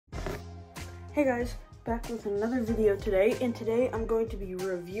Hey guys, back with another video today, and today I'm going to be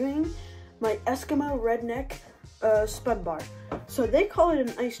reviewing my Eskimo redneck spud bar. So they call it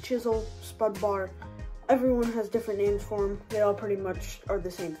an ice chisel spud bar. Everyone has different names for them. They all pretty much are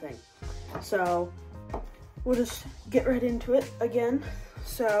the same thing. So we'll just get right into it again.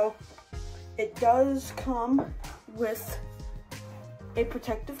 So it does come with a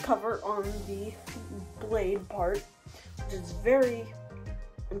protective cover on the blade part, which is very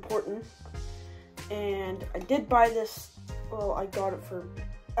important. And I did buy this, well, I got it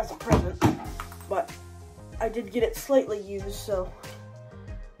as a present, but I did get it slightly used, so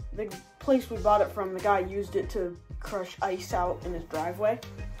the place we bought it from, the guy used it to crush ice out in his driveway.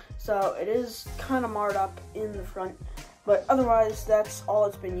 So it is kind of marred up in the front, but otherwise that's all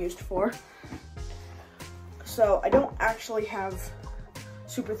it's been used for. So I don't actually have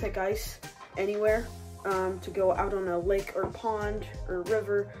super thick ice anywhere to go out on a lake or pond or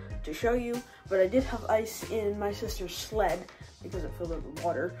river to show you, but I did have ice in my sister's sled because it filled up with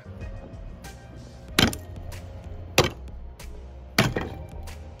water.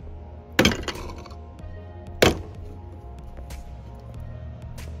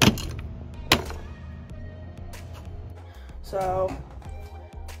 So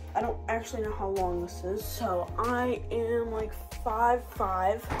I don't actually know how long this is, so I am like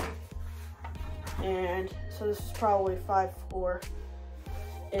 5'5", and so this is probably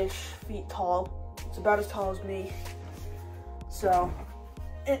 5'4"-ish feet tall. It's about as tall as me, so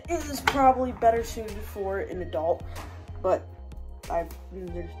it is probably better suited for an adult, but they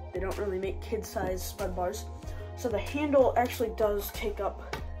don't really make kid-sized spud bars. So the handle actually does take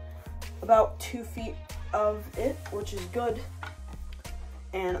up about 2 feet of it, which is good.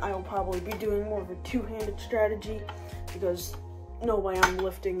 And I will probably be doing more of a two-handed strategy because no way I'm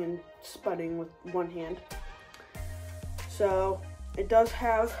lifting and spudding with one hand. So it does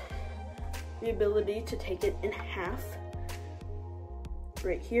have the ability to take it in half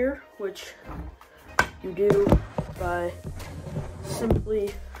right here, which you do by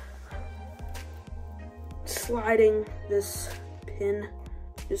simply sliding this pin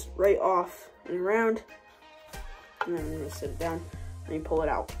just right off and around, and then I'm going to sit it down and you pull it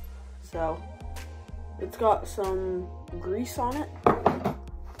out. So it's got some grease on it,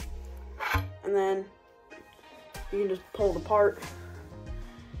 and then you can just pull it apart,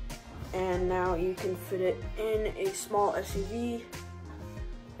 and now you can fit it in a small SUV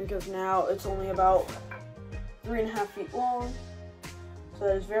because now it's only about 3.5 feet long, so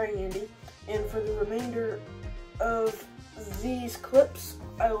that is very handy. And for the remainder of these clips,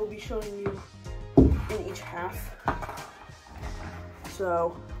 I will be showing you in each half.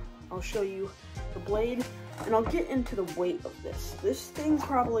 So I'll show you the blade, and I'll get into the weight of this. This thing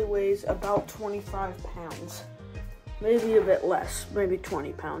probably weighs about 25 pounds, maybe a bit less, maybe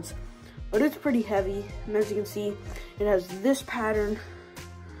 20 pounds, but it's pretty heavy. And as you can see, it has this pattern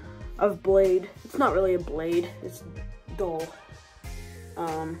of blade. It's not really a blade, it's dull.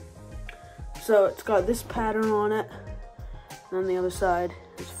 So it's got this pattern on it, and on the other side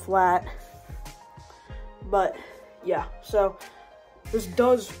is flat. But yeah, so this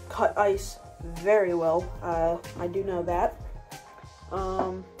does cut ice very well. I do know that.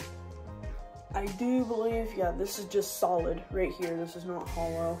 I do believe, yeah, this is just solid right here. This is not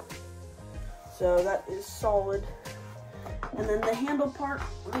hollow. So that is solid. And then the handle part,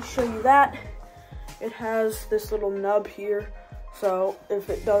 let me show you that. It has this little nub here. So if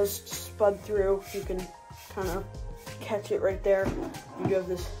it does spud through, you can kind of catch it right there. You do have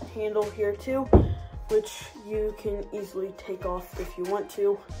this handle here too, which you can easily take off if you want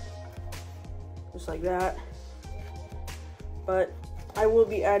to, just like that. But I will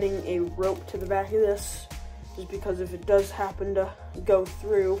be adding a rope to the back of this, just because if it does happen to go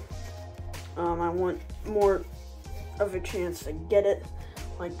through, I want more of a chance to get it,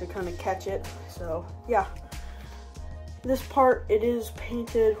 like to kind of catch it. So yeah, this part, it is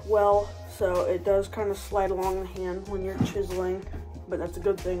painted well, so it does kind of slide along the hand when you're chiseling, but that's a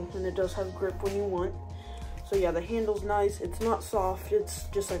good thing, and it does have grip when you want. So yeah, the handle's nice. It's not soft, it's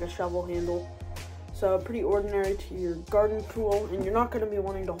just like a shovel handle. So pretty ordinary to your garden tool, and you're not going to be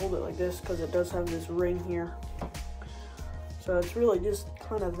wanting to hold it like this because it does have this ring here. So it's really just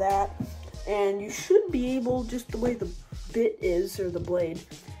kind of that. And you should be able, just the way the bit is, or the blade,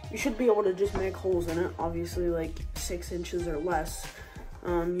 you should be able to just make holes in it, obviously like 6 inches or less.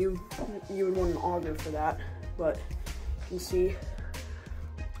 You would want an auger for that, but you can see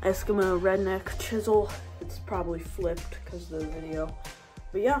Eskimo redneck chisel. It's probably flipped because of the video,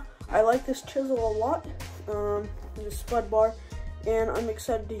 but yeah, I like this chisel a lot, this spud bar, and I'm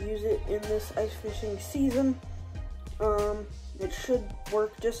excited to use it in this ice fishing season. It should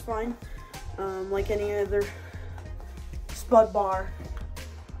work just fine. like any other spud bar.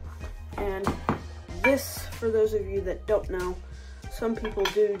 And this, for those of you that don't know, some people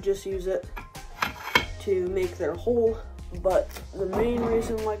do just use it to make their hole, but the main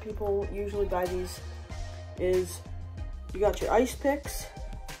reason why people usually buy these is you got your ice picks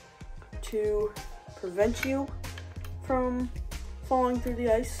to prevent you from falling through the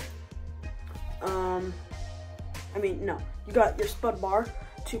ice. You got your spud bar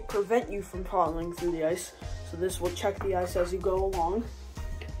to prevent you from falling through the ice. So this will check the ice as you go along.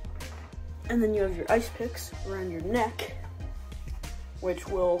 And then you have your ice picks around your neck, which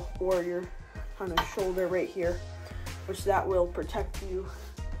will, or your kind of shoulder right here, which that will protect you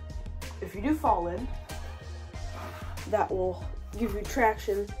if you do fall in. That will give you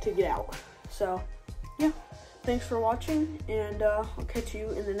traction to get out. So yeah, thanks for watching, and I'll catch you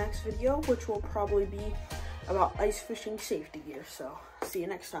in the next video, which will probably be about ice fishing safety gear. So see you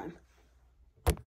next time.